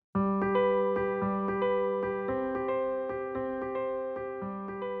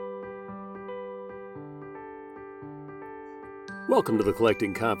Welcome to the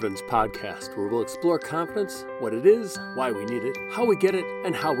Collecting Confidence podcast, where we'll explore confidence, what it is, why we need it, how we get it,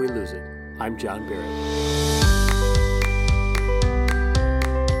 and how we lose it. I'm John Barrett.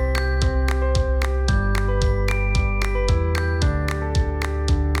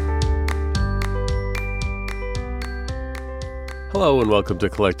 Hello and welcome to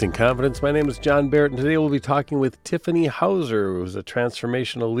Collecting Confidence. My name is John Barrett, and today we'll be talking with Tiffany Hauser, who's a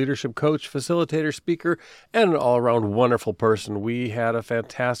transformational leadership coach, facilitator, speaker, and an all-around wonderful person. We had a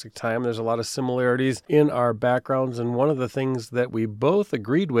fantastic time. There's a lot of similarities in our backgrounds, and one of the things that we both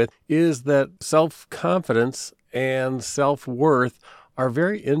agreed with is that self-confidence and self-worth are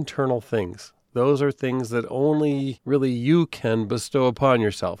very internal things. Those are things that only really you can bestow upon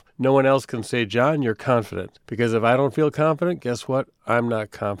yourself. No one else can say, John, you're confident. Because if I don't feel confident, guess what? I'm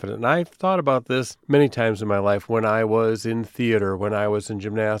not confident. And I've thought about this many times in my life. When I was in theater, when I was in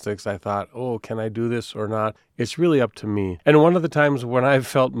gymnastics, I thought, can I do this or not? It's really up to me. And one of the times when I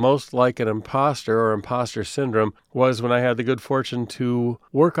felt most like an imposter or imposter syndrome was when I had the good fortune to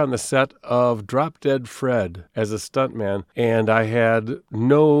work on the set of Drop Dead Fred as a stuntman. And I had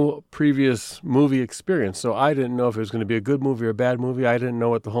no previous movie experience. So I didn't know if it was going to be a good movie or a bad movie. I didn't know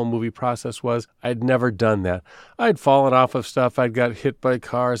what the whole movie process was. I'd never done that. I'd fallen off of stuff. I'd got hit by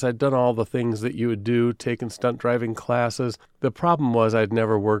cars. I'd done all the things that you would do, taken stunt driving classes. The problem was I'd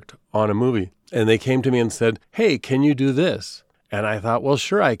never worked on a movie. And they came to me and said, hey, can you do this? And I thought, well,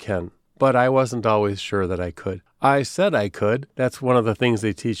 sure I can. But I wasn't always sure that I could. I said I could. That's one of the things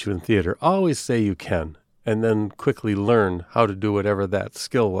they teach you in theater. Always say you can, and then quickly learn how to do whatever that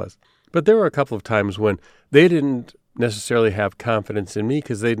skill was. But there were a couple of times when they didn't necessarily have confidence in me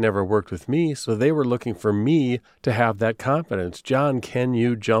because they'd never worked with me. So they were looking for me to have that confidence. John, can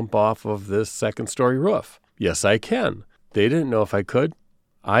you jump off of this second-story roof? Yes, I can. They didn't know if I could.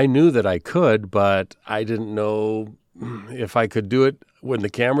 I knew that I could, but I didn't know if I could do it when the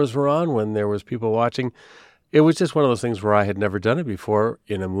cameras were on, when there was people watching. It was just one of those things where I had never done it before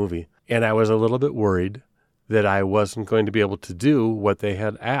in a movie. And I was a little bit worried that I wasn't going to be able to do what they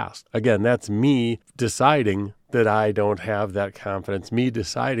had asked. Again, that's me deciding that I don't have that confidence, me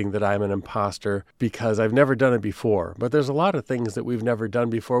deciding that I'm an imposter because I've never done it before. But there's a lot of things that we've never done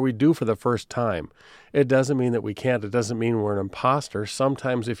before we do for the first time. It doesn't mean that we can't. It doesn't mean we're an imposter.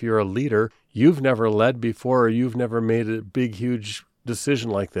 Sometimes if you're a leader, you've never led before or you've never made a big, huge decision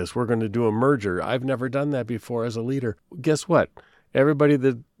like this. We're going to do a merger. I've never done that before as a leader. Guess what? Everybody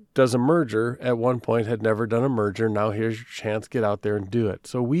that does a merger at one point had never done a merger. Now here's your chance, get out there and do it.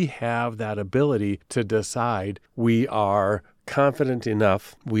 So we have that ability to decide we are confident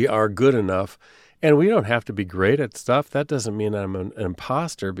enough, we are good enough, and we don't have to be great at stuff. That doesn't mean I'm an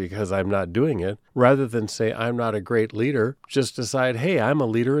imposter because I'm not doing it. Rather than say I'm not a great leader, just decide, hey, I'm a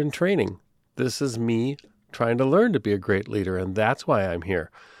leader in training. This is me trying to learn to be a great leader, and that's why I'm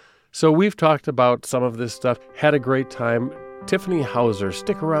here. So we've talked about some of this stuff, had a great time. Tiffany Hauser,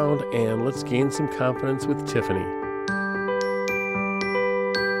 stick around and let's gain some confidence with Tiffany.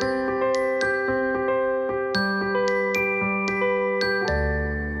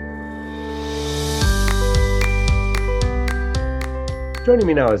 Joining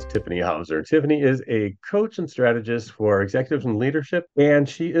me now is Tiffany Hauser. Tiffany is a coach and strategist for executives and leadership, and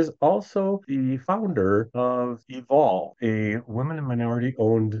she is also the founder of Evolve, a women and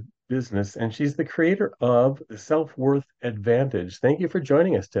minority-owned business, and she's the creator of the Self-Worth Advantage. Thank you for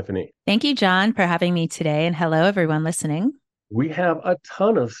joining us, Tiffany. Thank you, John, for having me today, and hello, everyone listening. We have a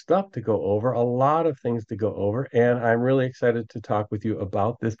ton of stuff to go over, a lot of things to go over, and I'm really excited to talk with you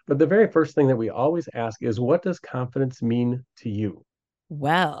about this. But the very first thing that we always ask is, what does confidence mean to you?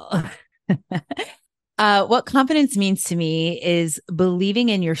 Well, what confidence means to me is believing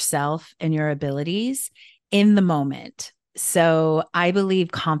in yourself and your abilities in the moment. So I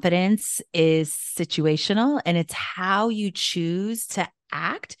believe confidence is situational, and it's how you choose to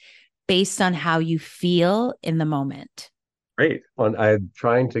act based on how you feel in the moment. Great. I'm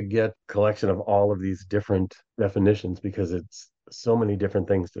trying to get a collection of all of these different definitions because it's so many different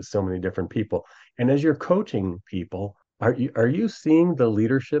things to so many different people. And as you're coaching people, are you seeing the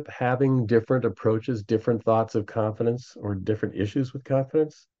leadership having different approaches, different thoughts of confidence, or different issues with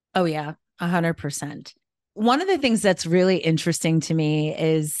confidence? Oh, yeah, 100%. One of the things that's really interesting to me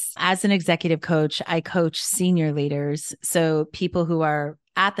is, as an executive coach, I coach senior leaders. So people who are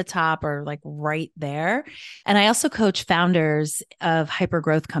at the top or like right there. And I also coach founders of hyper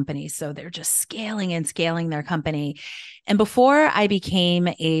growth companies. So they're just scaling and scaling their company. And before I became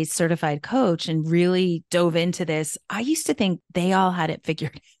a certified coach and really dove into this, I used to think they all had it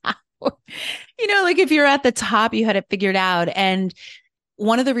figured out. Like if you're at the top, you had it figured out. And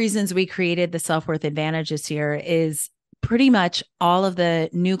one of the reasons we created the Self-Worth Advantage this year is pretty much all of the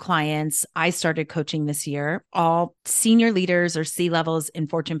new clients I started coaching this year, all senior leaders or C levels in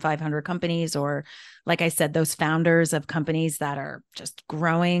Fortune 500 companies, or like I said, those founders of companies that are just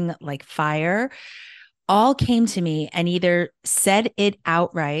growing like fire, all came to me and either said it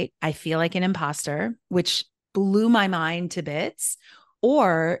outright, I feel like an imposter, which blew my mind to bits,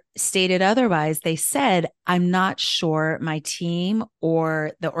 or stated otherwise. They said, I'm not sure my team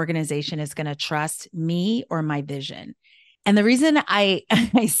or the organization is going to trust me or my vision. And the reason I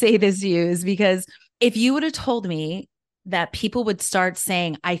say this to you is because if you would have told me that people would start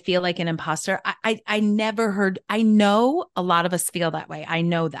saying, I feel like an imposter, I never heard, I know a lot of us feel that way. I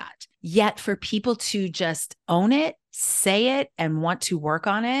know that. Yet for people to just own it, say it, and want to work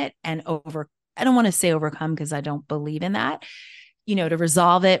on it and I don't want to say overcome because I don't believe in that, to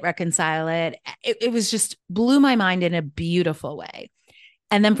resolve it, reconcile it. It was just blew my mind in a beautiful way.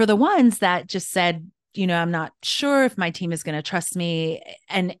 And then for the ones that just said, I'm not sure if my team is going to trust me.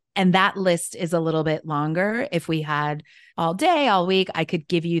 And that list is a little bit longer. If we had all day, all week, I could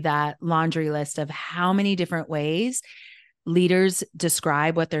give you that laundry list of how many different ways leaders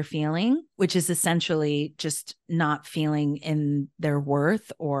describe what they're feeling, which is essentially just not feeling in their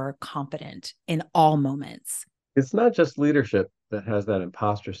worth or confident in all moments. It's not just leadership that has that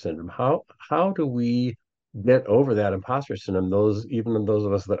imposter syndrome. How do we get over that imposter syndrome? Even those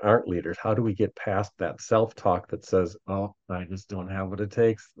of us that aren't leaders, how do we get past that self-talk that says, "Oh, I just don't have what it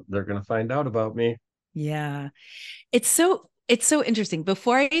takes. They're going to find out about me." Yeah. It's so interesting.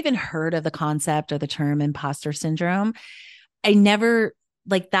 Before I even heard of the concept or the term imposter syndrome, I never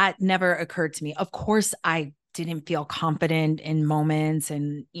like that never occurred to me. Of course, I didn't feel confident in moments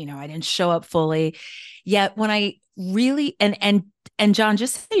and, I didn't show up fully. Yet when I really and John,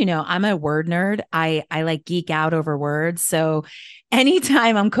 just so you know, I'm a word nerd. I like geek out over words. So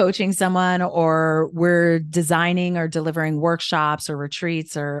anytime I'm coaching someone or we're designing or delivering workshops or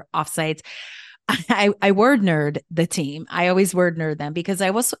retreats or offsites, I word nerd the team. I always word nerd them because I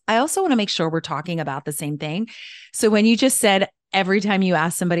also want to make sure we're talking about the same thing. So when you just said every time you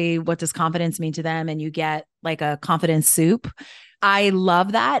ask somebody what does confidence mean to them and you get like a confidence soup, I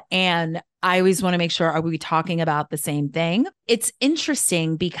love that. And I always want to make sure, are we talking about the same thing? It's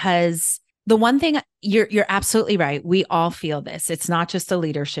interesting because the one thing you're absolutely right. We all feel this. It's not just a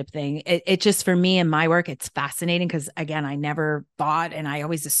leadership thing. It just, for me and my work, it's fascinating because again, I never thought, and I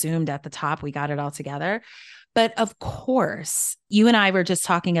always assumed at the top, we got it all together. But of course, you and I were just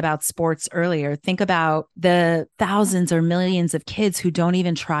talking about sports earlier. Think about the thousands or millions of kids who don't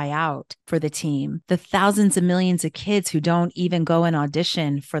even try out for the team, the thousands of millions of kids who don't even go and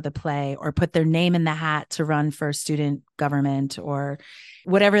audition for the play or put their name in the hat to run for student government or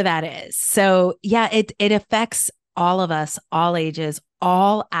whatever that is. So yeah, it affects all of us, all ages,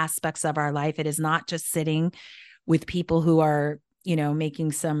 all aspects of our life. It is not just sitting with people who are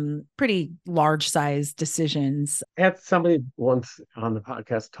making some pretty large size decisions. I had somebody once on the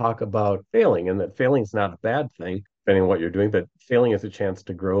podcast talk about failing and that failing is not a bad thing, depending on what you're doing, but failing is a chance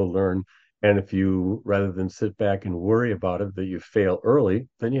to grow, learn. And if you, rather than sit back and worry about it, that you fail early,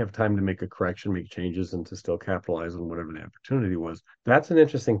 then you have time to make a correction, make changes, and to still capitalize on whatever the opportunity was. That's an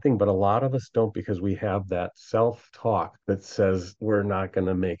interesting thing, but a lot of us don't because we have that self-talk that says we're not going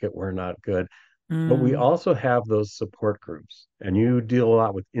to make it, we're not good. But we also have those support groups, and you deal a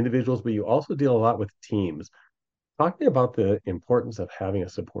lot with individuals, but you also deal a lot with teams. Talk to me about the importance of having a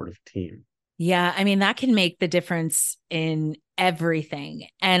supportive team. Yeah, I mean that can make the difference in everything.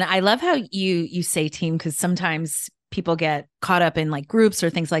 And I love how you say team because sometimes people get caught up in like groups or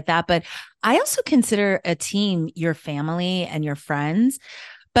things like that, but I also consider a team your family and your friends.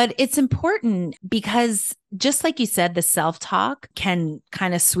 But it's important because just like you said, the self-talk can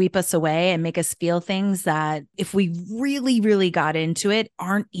kind of sweep us away and make us feel things that if we really, really got into it,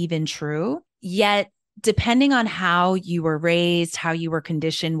 aren't even true. Yet, depending on how you were raised, how you were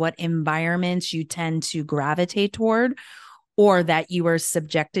conditioned, what environments you tend to gravitate toward or that you were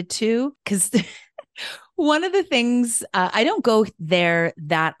subjected to, because one of the things, I don't go there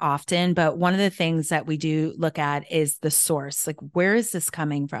that often, but one of the things that we do look at is the source. Like, where is this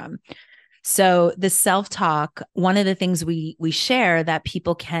coming from? So the self-talk, one of the things we share that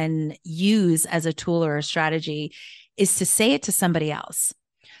people can use as a tool or a strategy is to say it to somebody else.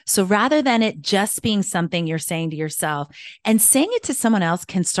 So rather than it just being something you're saying to yourself, and saying it to someone else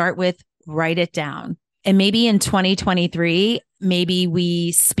can start with write it down. And maybe in 2023, maybe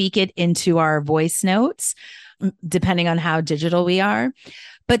we speak it into our voice notes, depending on how digital we are.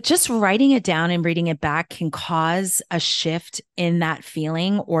 But just writing it down and reading it back can cause a shift in that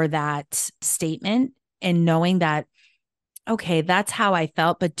feeling or that statement, and knowing that okay, that's how I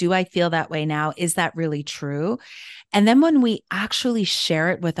felt, but do I feel that way now? Is that really true? And then when we actually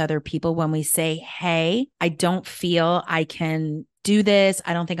share it with other people, when we say, hey, I don't feel I can do this.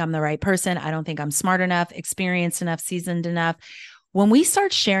 I don't think I'm the right person. I don't think I'm smart enough, experienced enough, seasoned enough. When we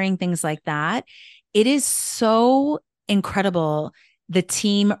start sharing things like that, it is so incredible the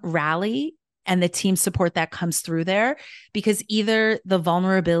team rally and the team support that comes through there, because either the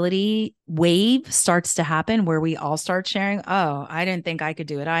vulnerability wave starts to happen where we all start sharing, oh, I didn't think I could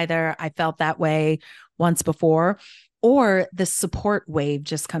do it either. I felt that way once before. Or the support wave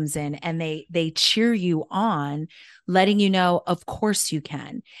just comes in and they cheer you on, letting you know, of course you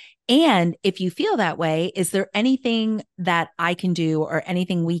can. And if you feel that way, is there anything that I can do or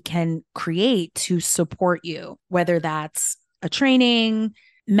anything we can create to support you? Whether that's a training,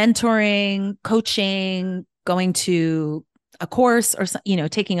 mentoring, coaching, going to a course or,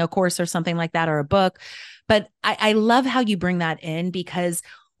 taking a course or something like that, or a book. But I love how you bring that in, because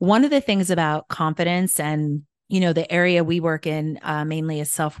one of the things about confidence and the area we work in mainly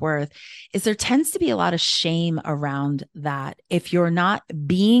is self-worth, is there tends to be a lot of shame around that if you're not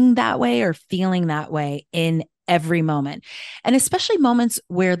being that way or feeling that way in every moment. And especially moments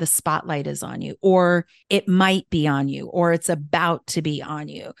where the spotlight is on you, or it might be on you, or it's about to be on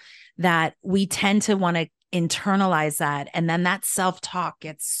you, that we tend to want to internalize that. And then that self-talk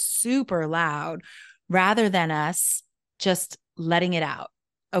gets super loud rather than us just letting it out.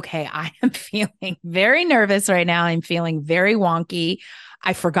 Okay, I am feeling very nervous right now. I'm feeling very wonky.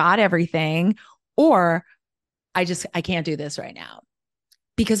 I forgot everything, or I can't do this right now.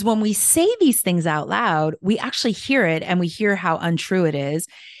 Because when we say these things out loud, we actually hear it and we hear how untrue it is.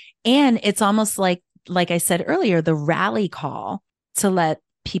 And it's almost like I said earlier, the rally call to let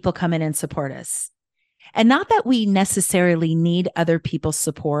people come in and support us. And not that we necessarily need other people's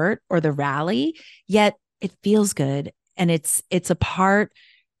support or the rally, yet it feels good. And it's a part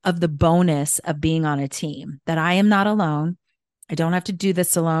of the bonus of being on a team, that I am not alone. I don't have to do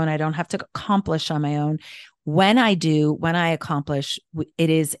this alone. I don't have to accomplish on my own. When I accomplish, it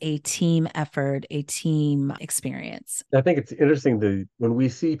is a team effort, a team experience. I think it's interesting when we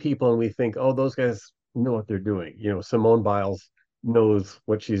see people and we think, oh, those guys know what they're doing. Simone Biles knows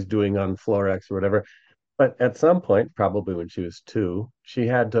what she's doing on floor X or whatever. But at some point, probably when she was 2, she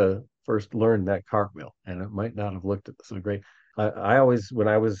had to first learn that cartwheel, and it might not have looked so great. I always, when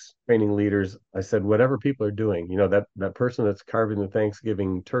I was training leaders, I said, whatever people are doing, that person that's carving the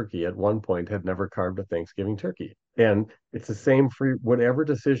Thanksgiving turkey at one point had never carved a Thanksgiving turkey. And it's the same for whatever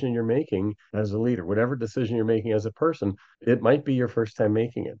decision you're making as a leader, whatever decision you're making as a person. It might be your first time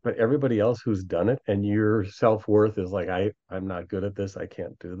making it, but everybody else who's done it, and your self-worth is like, I'm not good at this, I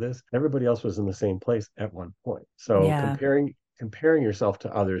can't do this. Everybody else was in the same place at one point. So Yeah. comparing yourself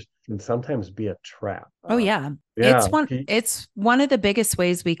to others can sometimes be a trap. Oh yeah. Yeah. It's one of the biggest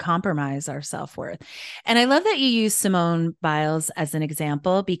ways we compromise our self-worth. And I love that you use Simone Biles as an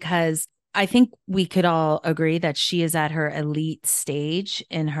example, because I think we could all agree that she is at her elite stage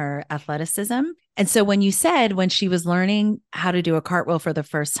in her athleticism. And so when you said when she was learning how to do a cartwheel for the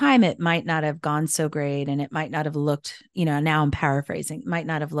first time, it might not have gone so great, and it might not have looked, now I'm paraphrasing, might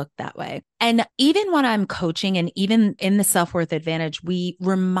not have looked that way. And even when I'm coaching, and even in the self-worth advantage, we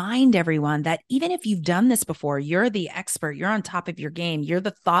remind everyone that even if you've done this before, you're the expert, you're on top of your game, you're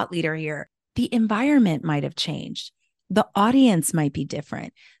the thought leader here. The environment might have changed. The audience might be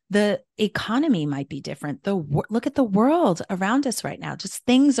different. The economy might be different. Look at the world around us right now. Just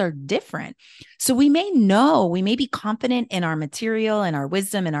things are different. So we may be confident in our material and our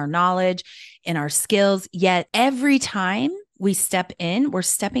wisdom and our knowledge and our skills, yet every time we step in, we're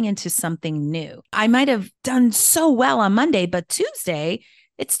stepping into something new. I might have done so well on Monday, but Tuesday,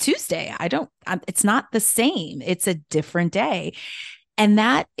 it's Tuesday. It's not the same. It's a different day. And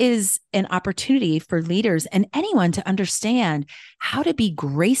that is an opportunity for leaders and anyone to understand how to be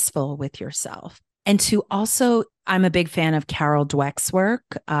graceful with yourself. And to also, I'm a big fan of Carol Dweck's work,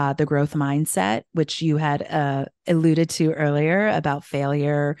 The Growth Mindset, which you had alluded to earlier, about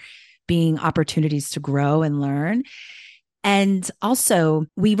failure being opportunities to grow and learn. And also,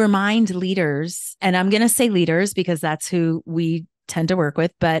 we remind leaders, and I'm going to say leaders because that's who we tend to work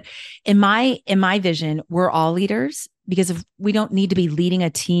with. But in my vision, we're all leaders, because if we don't need to be leading a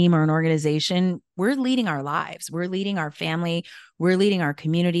team or an organization, we're leading our lives. We're leading our family. We're leading our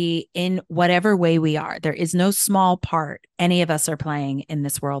community in whatever way we are. There is no small part any of us are playing in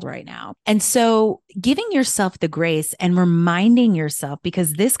this world right now. And so giving yourself the grace and reminding yourself,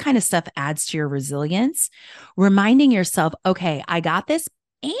 because this kind of stuff adds to your resilience, reminding yourself, okay, I got this.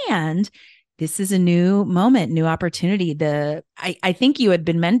 And this is a new moment, new opportunity. I think you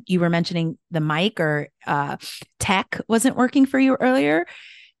were mentioning the mic or tech wasn't working for you earlier.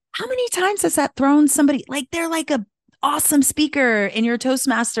 How many times has that thrown somebody like they're like a awesome speaker in your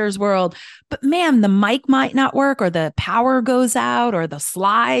Toastmasters world, but man, the mic might not work, or the power goes out, or the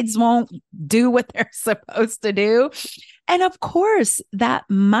slides won't do what they're supposed to do. And of course, that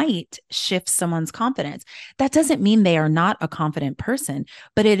might shift someone's confidence. That doesn't mean they are not a confident person,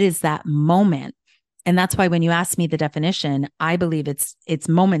 but it is that moment. And that's why when you ask me the definition, I believe it's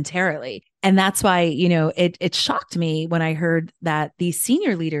momentarily. And that's why, it shocked me when I heard that these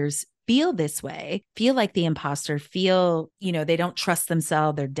senior leaders feel this way, feel like the imposter, feel, they don't trust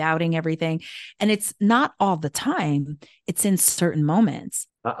themselves, they're doubting everything. And it's not all the time, it's in certain moments.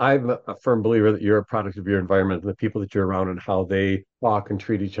 I'm a firm believer that you're a product of your environment and the people that you're around and how they talk and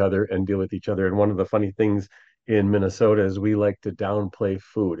treat each other and deal with each other. And one of the funny things in Minnesota is we like to downplay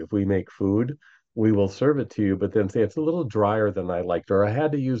food. If we make food, we will serve it to you, but then say it's a little drier than I liked, or I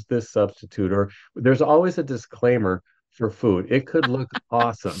had to use this substitute, or there's always a disclaimer for food. It could look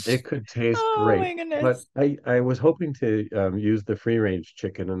awesome. It could taste Oh great. my But goodness. I was hoping to use the free range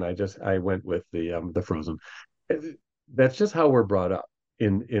chicken, and I went with the frozen. That's just how we're brought up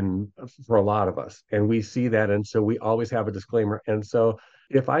in for a lot of us, and we see that, and so we always have a disclaimer. And so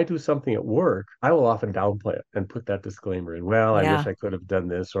if I do something at work, I will often downplay it and put that disclaimer in. Well, I wish Yeah. I could have done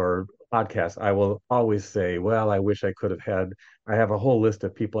this, or podcast. I will always say, well, I wish I could have had. I have a whole list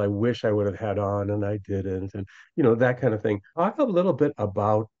of people I wish I would have had on, and I didn't, and that kind of thing. Talk a little bit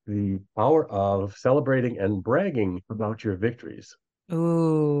about the power of celebrating and bragging about your victories.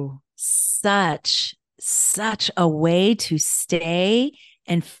 Ooh, such a way to stay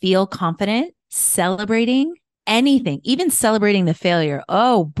and feel confident, celebrating anything, even celebrating the failure.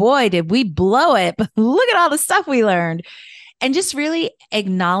 Oh boy, did we blow it, but look at all the stuff we learned. And just really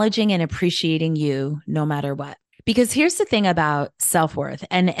acknowledging and appreciating you no matter what. Because here's the thing about self-worth,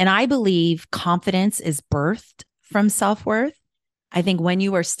 and I believe confidence is birthed from self-worth. I think when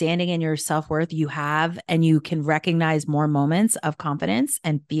you are standing in your self worth, you have and you can recognize more moments of confidence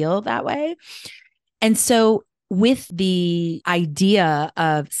and feel that way. And so, with the idea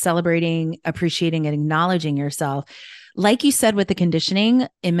of celebrating, appreciating, and acknowledging yourself, like you said, with the conditioning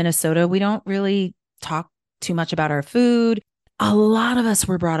in Minnesota, we don't really talk too much about our food. A lot of us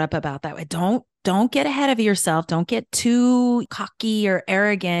were brought up about that way. Don't get ahead of yourself. Don't get too cocky or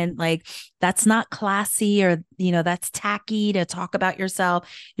arrogant. Like that's not classy, or that's tacky to talk about yourself.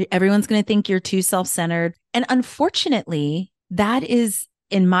 Everyone's going to think you're too self-centered. And unfortunately, that is,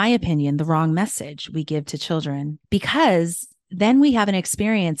 in my opinion, the wrong message we give to children, because then we have an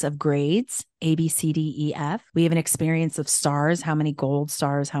experience of grades, A, B, C, D, E, F. We have an experience of stars, how many gold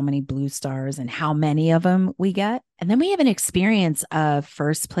stars, how many blue stars, and how many of them we get. And then we have an experience of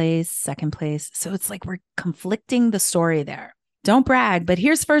first place, second place. So it's like we're conflicting the story there. Don't brag, but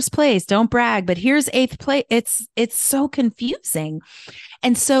here's first place. Don't brag, but here's eighth place. It's so confusing.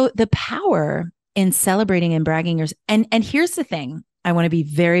 And so the power in celebrating and bragging, and here's the thing I want to be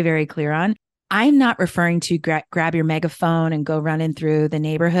very, very clear on. I'm not referring to grab your megaphone and go running through the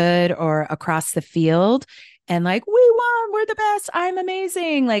neighborhood or across the field and like, we won, we're the best, I'm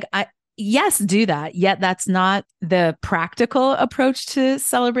amazing. Yes, do that. Yet that's not the practical approach to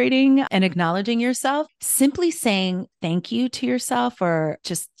celebrating and acknowledging yourself. Simply saying thank you to yourself, or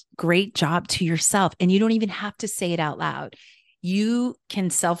just great job to yourself. And you don't even have to say it out loud. You can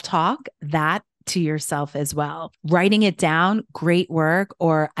self-talk that to yourself as well. Writing it down, great work,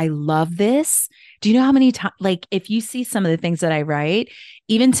 or I love this. Do you know how many times, like if you see some of the things that I write,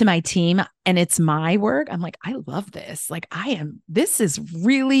 even to my team, and it's my work, I'm like, I love this. Like this is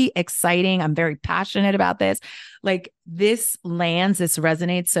really exciting. I'm very passionate about this. Like this lands, this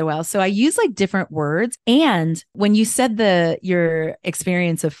resonates so well. So I use like different words. And when you said your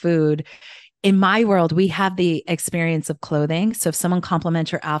experience of food, in my world, we have the experience of clothing. So if someone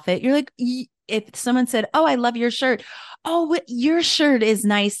compliments your outfit, you're like, if someone said, oh, I love your shirt. Oh, your shirt is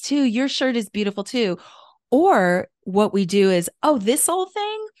nice too. Your shirt is beautiful too. Or what we do is, oh, this old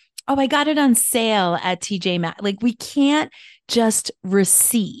thing. Oh, I got it on sale at TJ Maxx. Like we can't just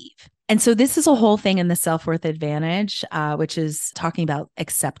receive. And so this is a whole thing in the self-worth advantage, which is talking about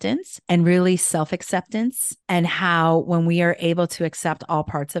acceptance and really self-acceptance, and how when we are able to accept all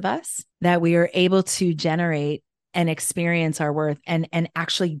parts of us, that we are able to generate and experience our worth and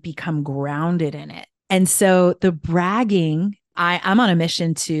actually become grounded in it. And so the bragging, I'm on a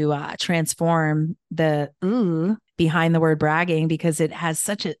mission to transform the behind the word bragging, because it has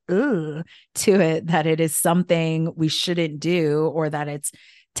such a to it that it is something we shouldn't do, or that it's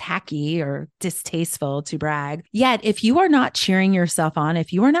tacky or distasteful to brag. Yet, if you are not cheering yourself on,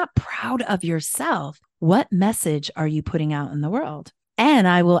 if you are not proud of yourself, what message are you putting out in the world? And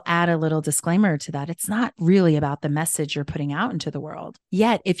I will add a little disclaimer to that. It's not really about the message you're putting out into the world.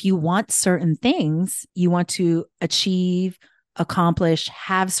 Yet, if you want certain things, you want to achieve, accomplish,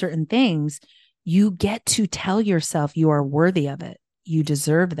 have certain things, you get to tell yourself you are worthy of it. You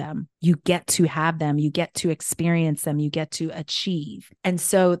deserve them. You get to have them. You get to experience them. You get to achieve. And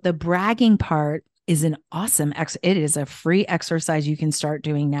so the bragging part is an awesome it is a free exercise you can start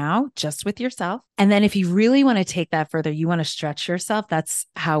doing now just with yourself. And then if you really want to take that further, you want to stretch yourself. That's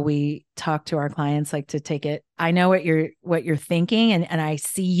how we talk to our clients, like to take it. I know what you're thinking, and I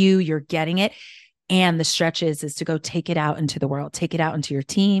see you're getting it. And the stretch is to go take it out into the world, take it out into your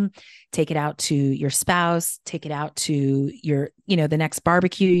team, take it out to your spouse, take it out to your, the next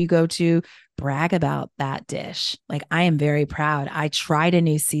barbecue you go to, brag about that dish. Like, I am very proud. I tried a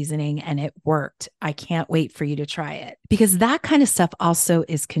new seasoning and it worked. I can't wait for you to try it, because that kind of stuff also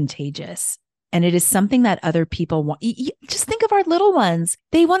is contagious. And it is something that other people want. Just think of our little ones.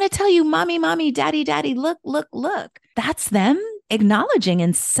 They want to tell you, mommy, mommy, daddy, daddy, look, look, look. That's them acknowledging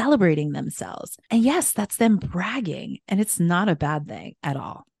and celebrating themselves. And yes, that's them bragging. And it's not a bad thing at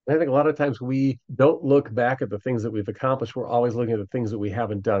all. I think a lot of times we don't look back at the things that we've accomplished. We're always looking at the things that we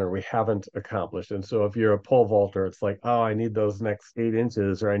haven't done or we haven't accomplished. And so if you're a pole vaulter, it's like, oh, I need those next 8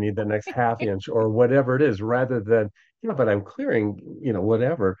 inches, or I need the next half inch, or whatever it is, rather than, but I'm clearing,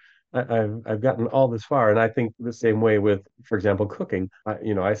 whatever. I've gotten all this far. And I think the same way with, for example, cooking.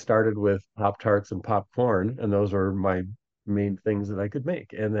 I started with Pop-Tarts and popcorn, and those are my main things that I could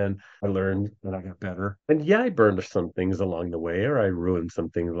make. And then I learned and I got better. And yeah, I burned some things along the way, or I ruined some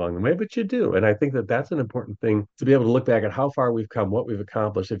things along the way, but you do. And I think that that's an important thing, to be able to look back at how far we've come, what we've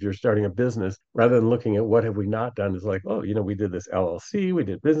accomplished. If you're starting a business, rather than looking at what have we not done, is like, oh, we did this LLC, we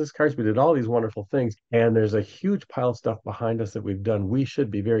did business cards, we did all these wonderful things. And there's a huge pile of stuff behind us that we've done. We should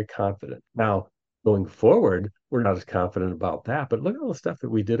be very confident. Now, going forward, we're not as confident about that, but look at all the stuff that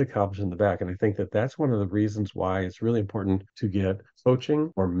we did accomplish in the back. And I think that that's one of the reasons why it's really important to get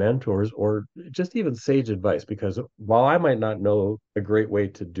coaching or mentors, or just even sage advice, because while I might not know a great way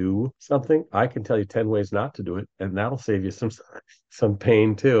to do something, I can tell you 10 ways not to do it, and that'll save you some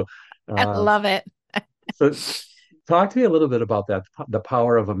pain too. I love it. So talk to me a little bit about that, the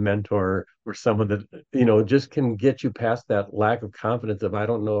power of a mentor, or someone that, just can get you past that lack of confidence of, I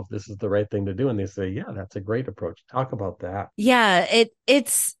don't know if this is the right thing to do. And they say, yeah, that's a great approach. Talk about that. Yeah,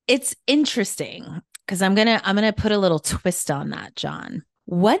 it's interesting, because I'm gonna put a little twist on that, John.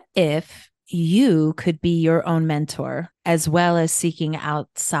 What if you could be your own mentor, as well as seeking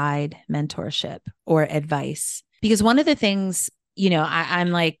outside mentorship or advice? Because one of the things,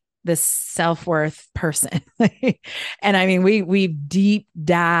 I'm like the self-worth person. And I mean, we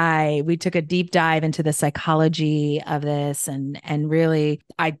took a deep dive into the psychology of this, and really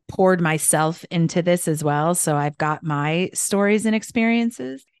I poured myself into this as well. So I've got my stories and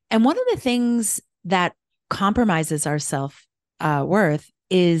experiences. And one of the things that compromises our self-worth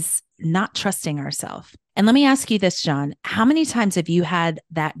is not trusting ourselves. And let me ask you this, John, how many times have you had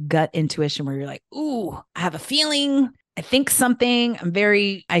that gut intuition where you're like, ooh, I have a feeling, I think something,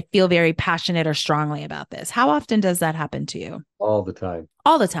 I feel very passionate or strongly about this? How often does that happen to you? All the time.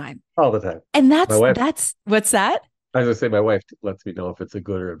 All the time. All the time. And that's what's that? I was going to say, my wife lets me know if it's a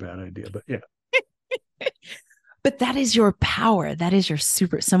good or a bad idea, but yeah. But that is your power. That is your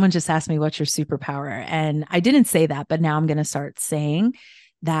someone just asked me, what's your superpower? And I didn't say that, but now I'm going to start saying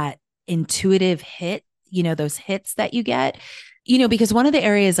that intuitive hit, those hits that you get, because one of the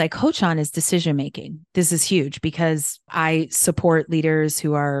areas I coach on is decision-making. This is huge because I support leaders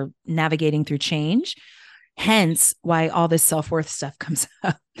who are navigating through change. Hence why all this self-worth stuff comes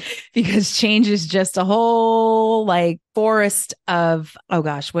up, because change is just a whole forest of, oh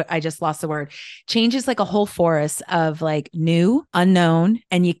gosh, I just lost the word. Change is like a whole forest of new, unknown,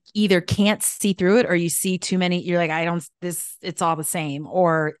 and you either can't see through it, or you see too many. You're like, it's all the same,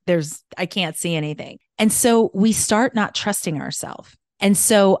 or I can't see anything. And so we start not trusting ourselves. And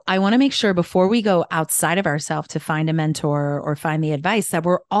so I want to make sure before we go outside of ourselves to find a mentor or find the advice, that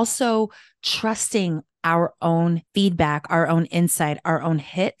we're also trusting our own feedback, our own insight, our own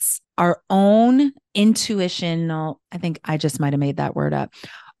hits, our own intuitional, I think I just might have made that word up,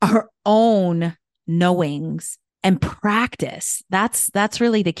 our own knowings, and practice. That's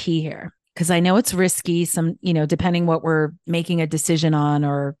really the key here. Because I know it's risky, depending what we're making a decision on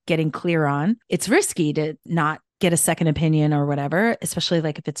or getting clear on, it's risky to not get a second opinion or whatever, especially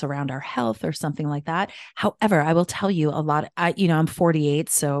if it's around our health or something like that. However, I will tell you a lot, I'm 48,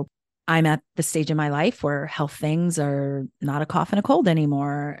 so I'm at the stage in my life where health things are not a cough and a cold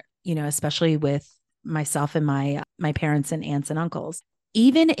anymore, especially with myself and my parents and aunts and uncles.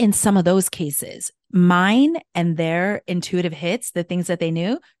 Even in some of those cases, mine and their intuitive hits, the things that they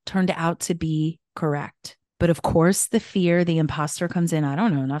knew, turned out to be correct. But of course, the fear, the imposter comes in. I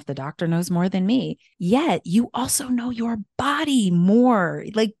don't know enough. The doctor knows more than me. Yet you also know your body more.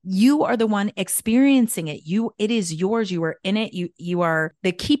 Like you are the one experiencing it. It is yours. You are in it. You are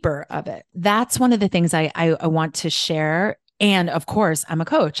the keeper of it. That's one of the things I want to share. And of course, I'm a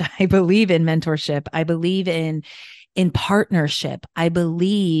coach. I believe in mentorship. I believe in partnership. I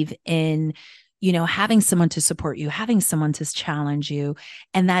believe in having someone to support you, having someone to challenge you.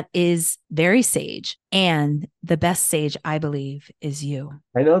 And that is very sage. And the best sage, I believe, is you.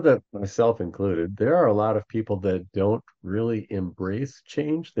 I know that myself included, there are a lot of people that don't really embrace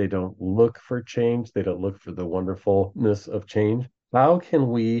change. They don't look for change. They don't look for the wonderfulness of change. How can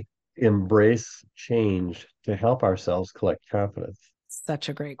we embrace change to help ourselves collect confidence? Such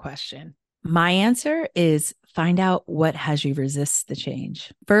a great question. My answer is find out what has you resist the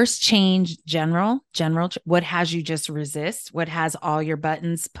change. First, change general, what has you just resist? What has all your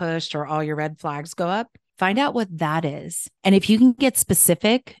buttons pushed or all your red flags go up? Find out what that is. And if you can get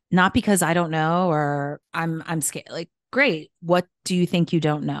specific, not because I don't know or I'm scared, like, great. What do you think you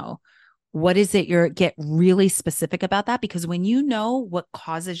don't know? What is it get really specific about that? Because when you know what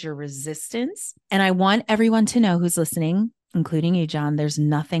causes your resistance, and I want everyone to know who's listening, including you, John, there's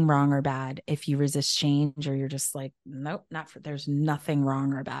nothing wrong or bad if you resist change or you're just like, nope, there's nothing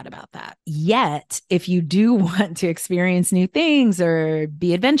wrong or bad about that. Yet, if you do want to experience new things or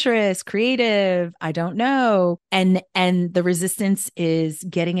be adventurous, creative, I don't know, and the resistance is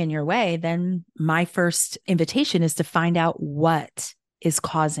getting in your way, then my first invitation is to find out what is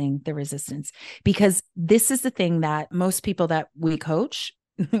causing the resistance. Because this is the thing that most people that we coach,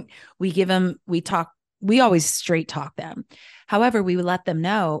 we always straight talk them. However, we would let them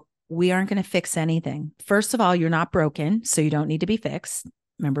know we aren't going to fix anything. First of all, you're not broken, so you don't need to be fixed.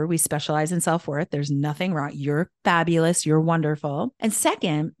 Remember, we specialize in self-worth. There's nothing wrong. You're fabulous. You're wonderful. And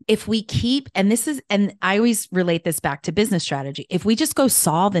second, if we keep, and I always relate this back to business strategy. If we just go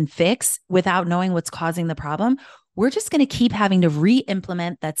solve and fix without knowing what's causing the problem, we're just going to keep having to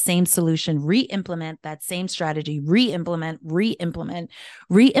re-implement that same solution, re-implement that same strategy, re-implement,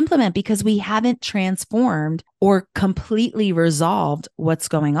 because we haven't transformed or completely resolved what's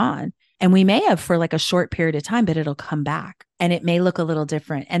going on. And we may have for like a short period of time, but it'll come back and it may look a little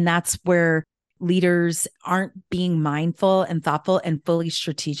different. And that's where leaders aren't being mindful and thoughtful and fully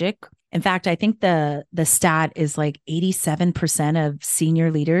strategic. In fact, I think the stat is like 87% of senior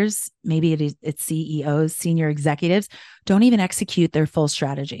leaders, maybe it's CEOs, senior executives, don't even execute their full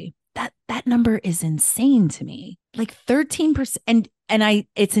strategy. That number is insane to me. Like 13%. And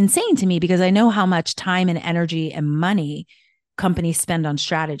it's insane to me because I know how much time and energy and money companies spend on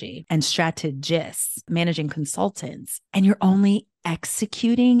strategy and strategists, managing consultants, and you're only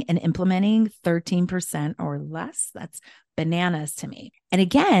executing and implementing 13% or less. That's bananas to me. And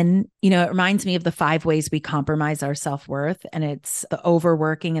again, it reminds me of the 5 ways we compromise our self-worth, and it's the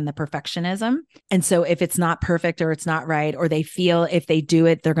overworking and the perfectionism. And so if it's not perfect or it's not right, or they feel if they do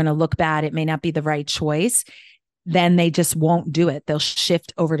it, they're going to look bad, it may not be the right choice, then they just won't do it. They'll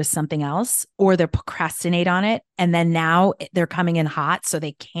shift over to something else or they'll procrastinate on it. And then now they're coming in hot, so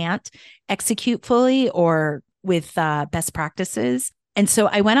they can't execute fully or with best practices. And so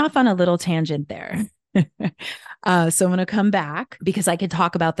I went off on a little tangent there. So I'm going to come back because I could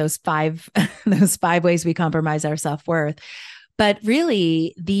talk about those five ways we compromise our self-worth. But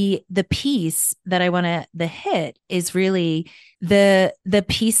really, the piece that I want to hit is really the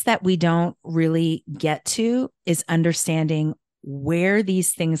piece that we don't really get to is understanding where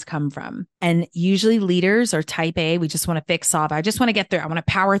these things come from. And usually leaders are type A. We just want to fix, solve. I just want to get through. I want to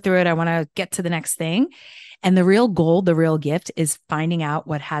power through it. I want to get to the next thing. And the real gold, the real gift is finding out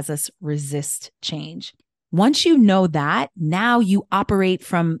what has us resist change. Once you know that, now you operate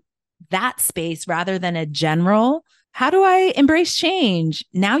from that space rather than a general, how do I embrace change?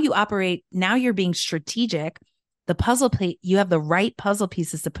 Now you operate, now you're being strategic. The you have the right puzzle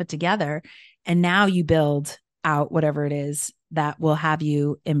pieces to put together. And now you build out whatever it is that will have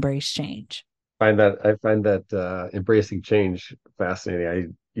you embrace change. I find that embracing change fascinating.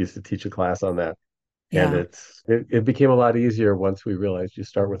 I used to teach a class on that. And Yeah. it became a lot easier once we realized you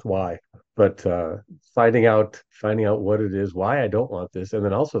start with why. But finding out what it is, why I don't want this, and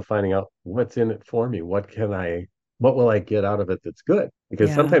then also finding out what's in it for me. What will I get out of it that's good?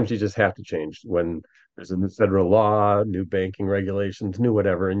 Because Yeah. sometimes you just have to change when there's a new federal law, new banking regulations, new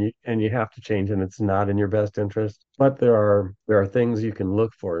whatever, and you have to change, and it's not in your best interest. But there are things you can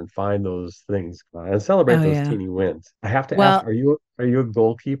look for and find those things and celebrate Oh those yeah. teeny wins. I have to ask, Well, are you a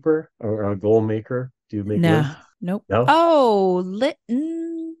goalkeeper or a goal maker? Do you make no, lists? nope. No? Oh,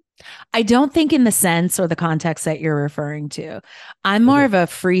 I don't think in the sense or the context that you're referring to. I'm more Okay. of a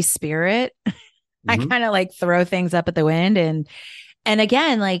free spirit. I Hmm. kind of like throw things up at the wind, and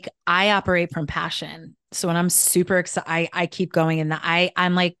again, like I operate from passion. So when I'm super excited, I keep going, and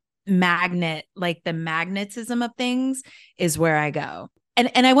I'm like magnet, like the magnetism of things is where I go.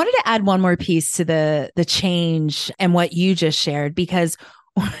 And I wanted to add one more piece to the change and what you just shared, because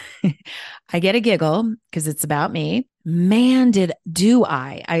I get a giggle because it's about me. Man,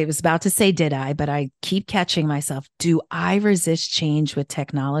 I was about to say did I, but I keep catching myself. Do I resist change with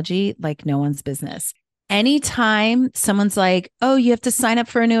technology like no one's business? Anytime someone's like, oh, you have to sign up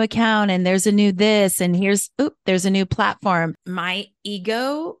for a new account and there's a new this and there's a new platform. My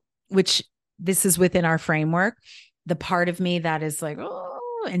ego, which this is within our framework, the part of me that is like,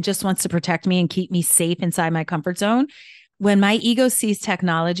 oh, and just wants to protect me and keep me safe inside my comfort zone. When my ego sees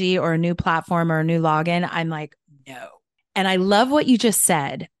technology or a new platform or a new login, I'm like, no. And I love what you just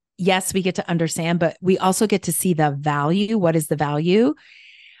said. Yes, we get to understand, but we also get to see the value. What is the value?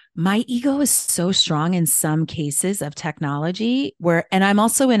 My ego is so strong in some cases of technology and I'm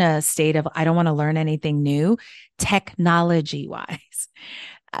also in a state of, I don't want to learn anything new technology wise.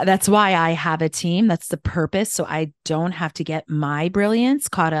 That's why I have a team. That's the purpose. So I don't have to get my brilliance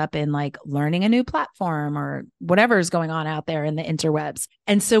caught up in like learning a new platform or whatever is going on out there in the interwebs.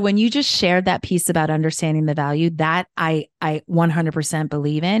 And so when you just shared that piece about understanding the value, that I 100%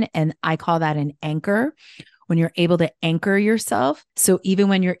 believe in, and I call that an anchor, when you're able to anchor yourself. So even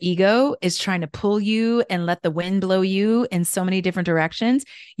when your ego is trying to pull you and let the wind blow you in so many different directions,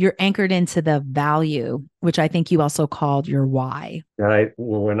 you're anchored into the value, which I think you also called your why. And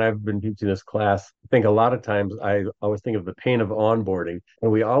when I've been teaching this class, I think a lot of times I always think of the pain of onboarding. And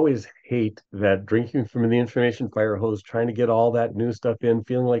we always hate that drinking from the information fire hose, trying to get all that new stuff in,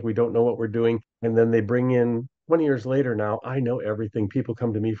 feeling like we don't know what we're doing. And then they bring in 20 years later now, I know everything. People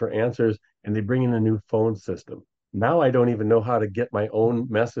come to me for answers and they bring in a new phone system. Now I don't even know how to get my own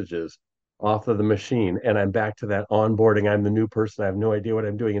messages off of the machine. And I'm back to that onboarding. I'm the new person. I have no idea what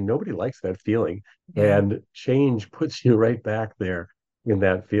I'm doing. And nobody likes that feeling. Yeah. And change puts you right back there in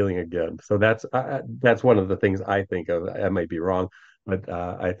that feeling again. So that's one of the things I think of. I might be wrong, but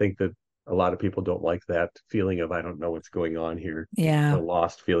I think that a lot of people don't like that feeling of I don't know what's going on here, the Yeah.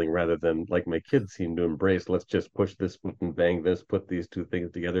 lost feeling, rather than like my kids seem to embrace. Let's just push this and bang this, put these two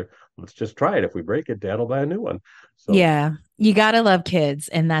things together. Let's just try it. If we break it, Dad will buy a new one. So Yeah. You got to love kids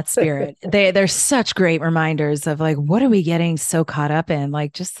in that spirit. They're such great reminders of like, what are we getting so caught up in?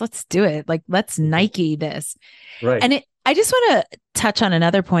 Like, just let's do it. Like, let's Nike this. right. I just want to touch on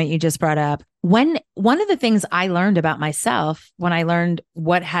another point you just brought up. When one of the things I learned about myself when I learned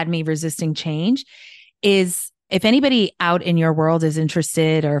what had me resisting change is, if anybody out in your world is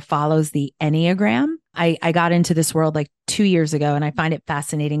interested or follows the Enneagram, I got into this world like 2 years ago and I find it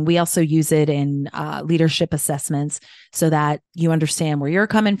fascinating. We also use it in leadership assessments so that you understand where you're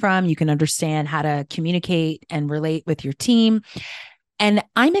coming from. You can understand how to communicate and relate with your team. And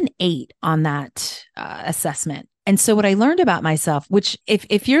I'm an 8 on that assessment. And so what I learned about myself, which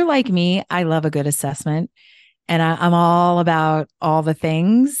if you're like me, I love a good assessment, and I'm all about all the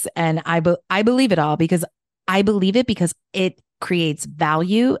things, and I believe it all because I believe it because it creates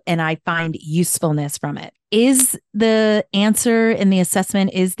value and I find usefulness from it. Is the answer in the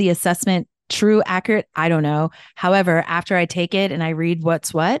assessment, is the assessment true, accurate? I don't know. However, after I take it and I read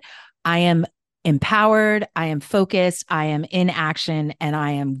what's what, I am empowered, I am focused, I am in action, and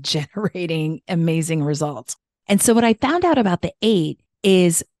I am generating amazing results. And so what I found out about the 8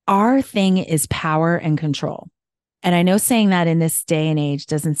 is our thing is power and control. And I know saying that in this day and age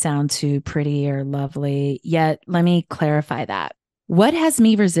doesn't sound too pretty or lovely, yet let me clarify that. What has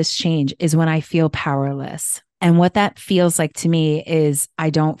me resist change is when I feel powerless. And what that feels like to me is I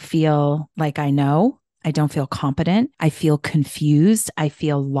don't feel like I know. I don't feel competent. I feel confused. I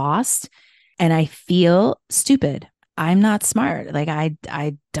feel lost, and I feel stupid. I'm not smart. Like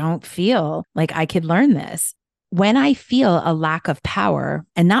I don't feel like I could learn this. When I feel a lack of power,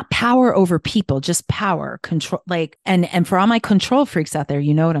 and not power over people, just power, control, like, and for all my control freaks out there,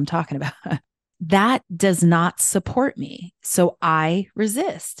 you know what I'm talking about. That does not support me. So I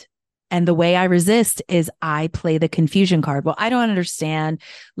resist. And the way I resist is I play the confusion card. Well, I don't understand.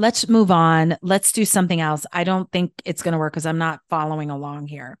 Let's move on. Let's do something else. I don't think it's going to work because I'm not following along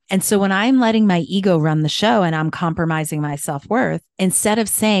here. And so when I'm letting my ego run the show and I'm compromising my self-worth, instead of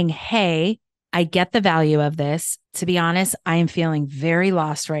saying, hey, I get the value of this. To be honest, I am feeling very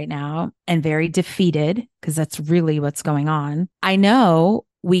lost right now and very defeated because that's really what's going on. I know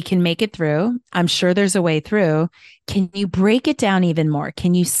we can make it through. I'm sure there's a way through. Can you break it down even more?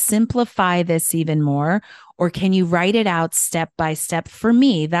 Can you simplify this even more? Or can you write it out step by step? For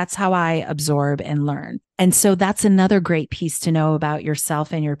me, that's how I absorb and learn. And so that's another great piece to know about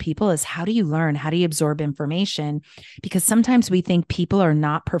yourself and your people is how do you learn? How do you absorb information? Because sometimes we think people are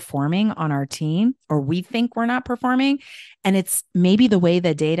not performing on our team, or we think we're not performing. And it's maybe the way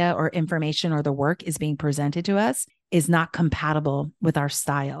the data or information or the work is being presented to us is not compatible with our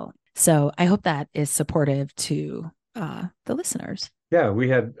style. So I hope that is supportive to the listeners. Yeah, we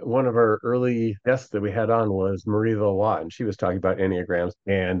had one of our early guests that we had on was Marie Valois, and she was talking about Enneagrams.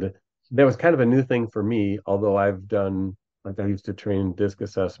 And that was kind of a new thing for me, although I've done, like I used to train disc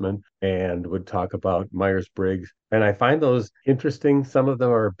assessment and would talk about Myers-Briggs. And I find those interesting. Some of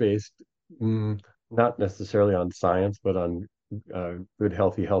them are based not necessarily on science, but on good,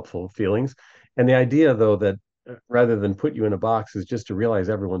 healthy, helpful feelings. And the idea, though, that rather than put you in a box is just to realize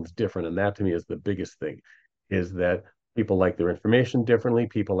everyone's different. And that to me is the biggest thing, is that people like their information differently.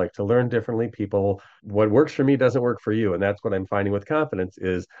 People like to learn differently. What works for me doesn't work for you. And that's what I'm finding with confidence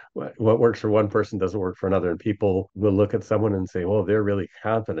is what works for one person doesn't work for another. And people will look at someone and say, well, they're really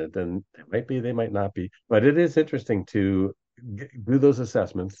confident. And they might be, they might not be. But it is interesting to do those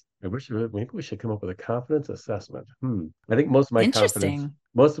assessments. Maybe we should come up with a confidence assessment. I think Interesting.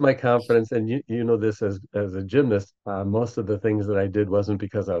 most of my confidence, and you know this as a gymnast, most of the things that I did wasn't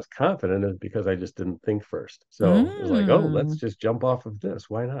because I was confident, it's because I just didn't think first. So it was like, oh, let's Mm. just jump off of this.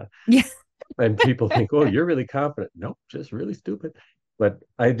 Why not? Yeah. And people think, oh, you're really confident. Nope, just really stupid. But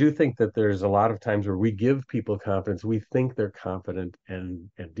I do think that there's a lot of times where we give people confidence. We think they're confident, and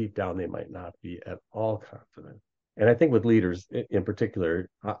deep down they might not be at all confident. And I think with leaders in particular,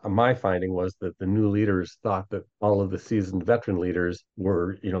 my finding was that the new leaders thought that all of the seasoned veteran leaders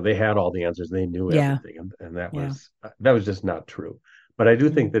were, they had all the answers, they knew Yeah. everything, and Yeah. that was just not true. But I do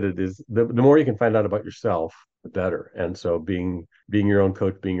think Mm. that it is the more you can find out about yourself, the better. And so being your own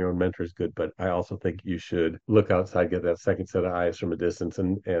coach, being your own mentor is good. But I also think you should look outside, get that second set of eyes from a distance.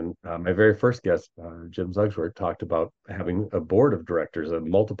 And my very first guest, Jim Zugsworth, talked about having a board of directors of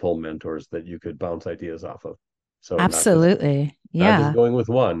multiple mentors that you could bounce ideas off of. So Absolutely. not just Yeah. going with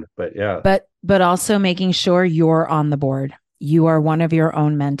one, but yeah. But also making sure you're on the board. You are one of your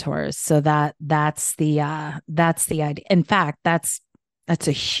own mentors. So that's the idea. In fact, that's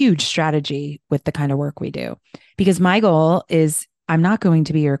a huge strategy with the kind of work we do. Because my goal is I'm not going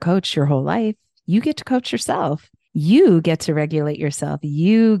to be your coach your whole life. You get to coach yourself. You get to regulate yourself.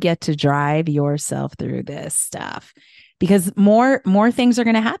 You get to drive yourself through this stuff. Because more things are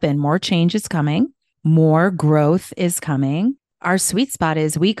going to happen. More change is coming. More growth is coming. Our sweet spot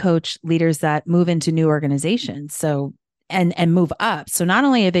is we coach leaders that move into new organizations. So and move up. So not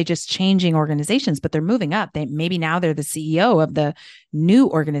only are they just changing organizations, but they're moving up. They maybe now they're the CEO of the new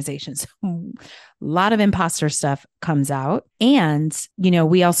organizations. A lot of imposter stuff comes out. And,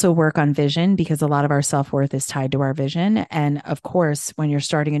 we also work on vision because a lot of our self-worth is tied to our vision. And of course, when you're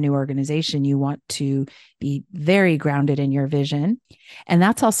starting a new organization, you want to be very grounded in your vision. And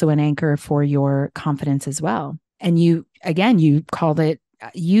that's also an anchor for your confidence as well. And you called it,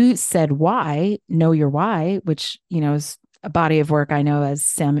 you said why, know your why, which, is a body of work I know as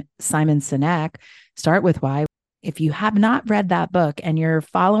Simon Sinek, Start With Why. If you have not read that book and you're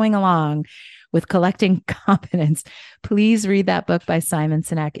following along with collecting confidence, please read that book by Simon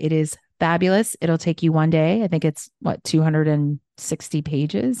Sinek. It is fabulous. It'll take you one day. I think it's 260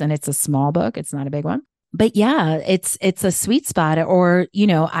 pages, and it's a small book. It's not a big one. But yeah, it's a sweet spot. Or,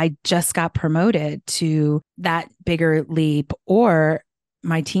 I just got promoted to that bigger leap, or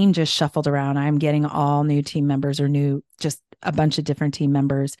my team just shuffled around. I'm getting all new team members, or just a bunch of different team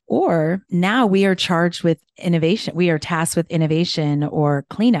members. Or now we are charged with innovation. We are tasked with innovation or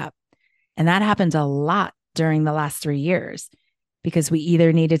cleanup. And that happened a lot during the last 3 years because we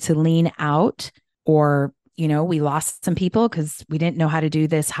either needed to lean out, or we lost some people because we didn't know how to do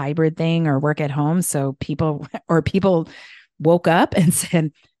this hybrid thing or work at home. So people woke up and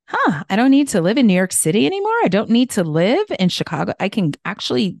said, I don't need to live in New York City anymore. I don't need to live in Chicago. I can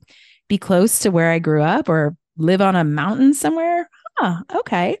actually be close to where I grew up or live on a mountain somewhere.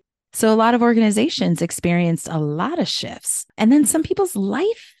 Okay. So a lot of organizations experienced a lot of shifts. And then some people's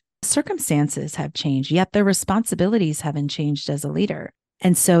life circumstances have changed, yet their responsibilities haven't changed as a leader.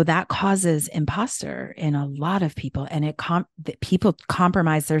 And so that causes imposter in a lot of people. And people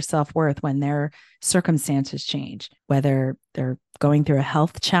compromise their self-worth when their circumstances change, whether they're going through a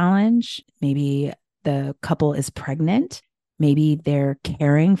health challenge, maybe the couple is pregnant, Maybe they're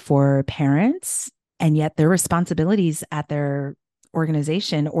caring for parents, and yet their responsibilities at their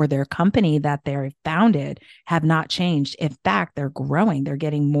organization or their company that they're founded have not changed. In fact, they're growing. They're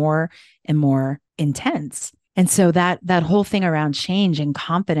getting more and more intense. And so that whole thing around change and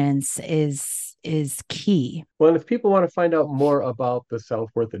confidence is key. Well, and if people want to find out more about the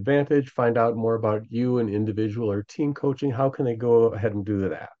Self-Worth Advantage, find out more about you and individual or team coaching, how can they go ahead and do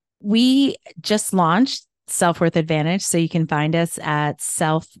that? We just launched Self-Worth Advantage. So you can find us at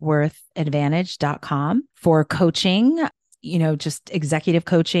selfworthadvantage.com for coaching, just executive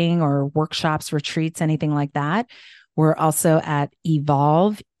coaching or workshops, retreats, anything like that. We're also at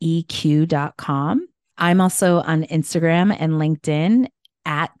evolveeq.com. I'm also on Instagram and LinkedIn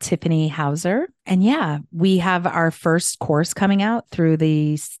at Tiffany Hauser. And yeah, we have our first course coming out through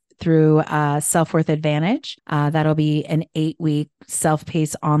Self-Worth Advantage. That'll be an 8-week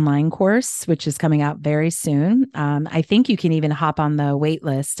self-paced online course, which is coming out very soon. I think you can even hop on the wait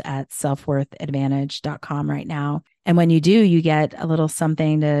list at selfworthadvantage.com right now. And when you do, you get a little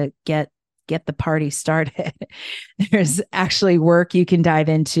something to get the party started. There's actually work you can dive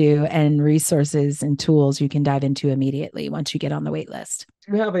into and resources and tools you can dive into immediately once you get on the wait list.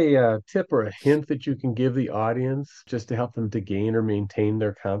 Do you have a tip or a hint that you can give the audience just to help them to gain or maintain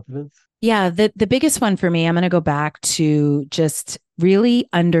their confidence? Yeah, the biggest one for me, I'm going to go back to just really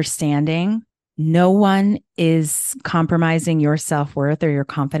understanding no one is compromising your self-worth or your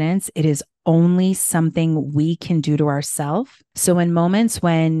confidence. It is only something we can do to ourselves. So in moments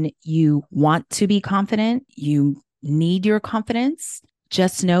when you want to be confident, you need your confidence,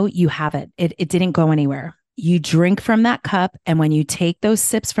 just know you have it. It didn't go anywhere. You drink from that cup, and when you take those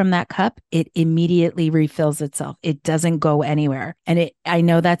sips from that cup, it immediately refills itself. It doesn't go anywhere. And I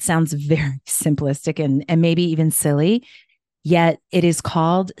know that sounds very simplistic and maybe even silly, yet it is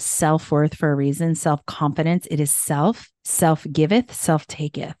called self-worth for a reason. Self-confidence. It is self-giveth,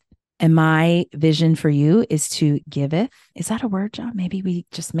 self-taketh. And my vision for you is to giveth. Is that a word, John? Maybe we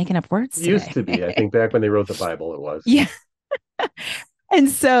just making up words today. It used to be. I think back when they wrote the Bible, it was. Yeah. And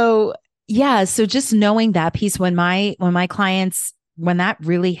so, yeah. So just knowing that piece, when my clients, when that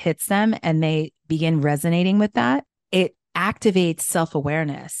really hits them and they begin resonating with that, it activates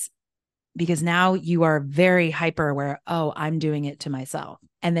self-awareness, because now you are very hyper aware. Oh, I'm doing it to myself.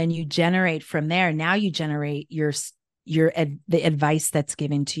 And then you generate from there. Now you generate the advice that's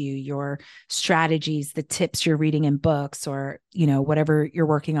given to you, your strategies, the tips you're reading in books, or, whatever you're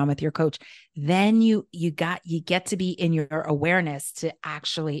working on with your coach. Then you get to be in your awareness to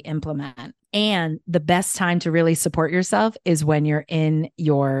actually implement. And the best time to really support yourself is when you're in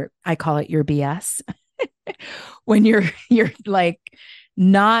I call it your BS. When you're like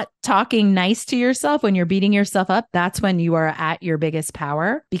not talking nice to yourself, when you're beating yourself up, that's when you are at your biggest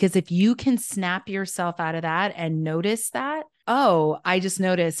power. Because if you can snap yourself out of that and notice that, oh, I just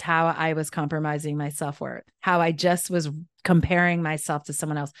noticed how I was compromising my self-worth, how I just was comparing myself to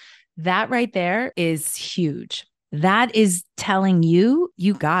someone else. That right there is huge. That is telling you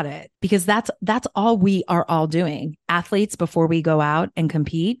got it, because that's all we are all doing. Athletes before we go out and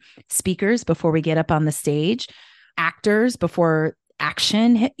compete, speakers before we get up on the stage, actors before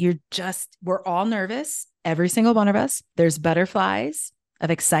action. We're all nervous. Every single one of us. There's butterflies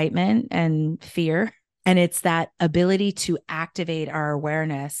of excitement and fear. And it's that ability to activate our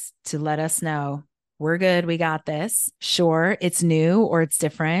awareness to let us know we're good. We got this. Sure, it's new or it's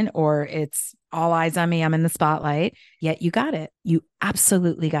different or it's all eyes on me. I'm in the spotlight. Yet you got it. You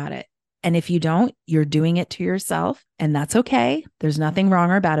absolutely got it. And if you don't, you're doing it to yourself, and that's okay. There's nothing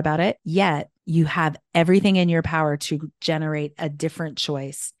wrong or bad about it. Yet you have everything in your power to generate a different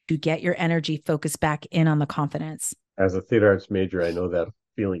choice, to get your energy focused back in on the confidence. As a theater arts major, I know that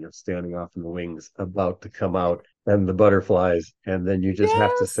feeling of standing off in the wings, about to come out, and the butterflies. And then you just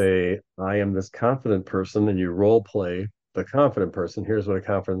have to say, I am this confident person, and you role play the confident person. Here's what a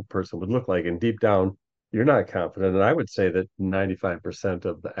confident person would look like. And deep down, you're not confident. And I would say that 95%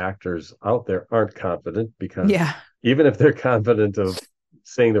 of the actors out there aren't confident, because even if they're confident of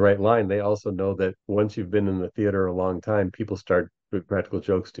saying the right line, they also know that once you've been in the theater a long time, people start with practical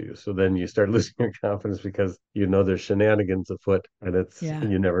jokes to you. So then you start losing your confidence, because there's shenanigans afoot, and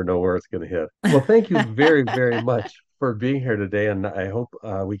you never know where it's going to hit. Well, thank you very, very much for being here today. And I hope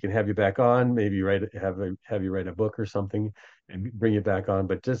we can have you back on, maybe have you write a book or something and bring you back on.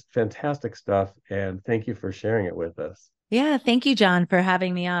 But just fantastic stuff. And thank you for sharing it with us. Yeah. Thank you, John, for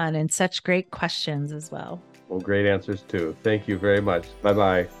having me on, and such great questions as well. Well, great answers too. Thank you very much.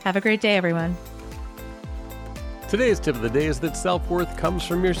 Bye-bye. Have a great day, everyone. Today's tip of the day is that self-worth comes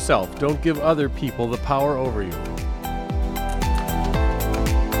from yourself. Don't give other people the power over you.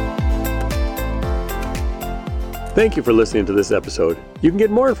 Thank you for listening to this episode. You can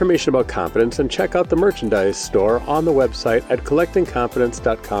get more information about confidence and check out the merchandise store on the website at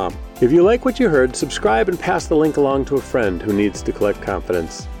collectingconfidence.com. If you like what you heard, subscribe and pass the link along to a friend who needs to collect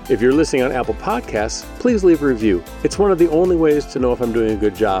confidence. If you're listening on Apple Podcasts, please leave a review. It's one of the only ways to know if I'm doing a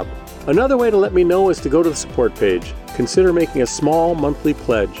good job. Another way to let me know is to go to the support page. Consider making a small monthly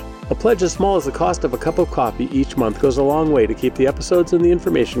pledge. A pledge as small as the cost of a cup of coffee each month goes a long way to keep the episodes and the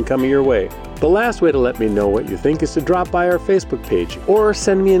information coming your way. The last way to let me know what you think is to drop by our Facebook page or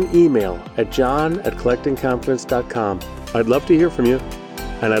send me an email at john@collectingconfidence.com. I'd love to hear from you,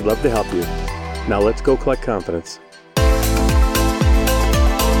 and I'd love to help you. Now let's go collect confidence.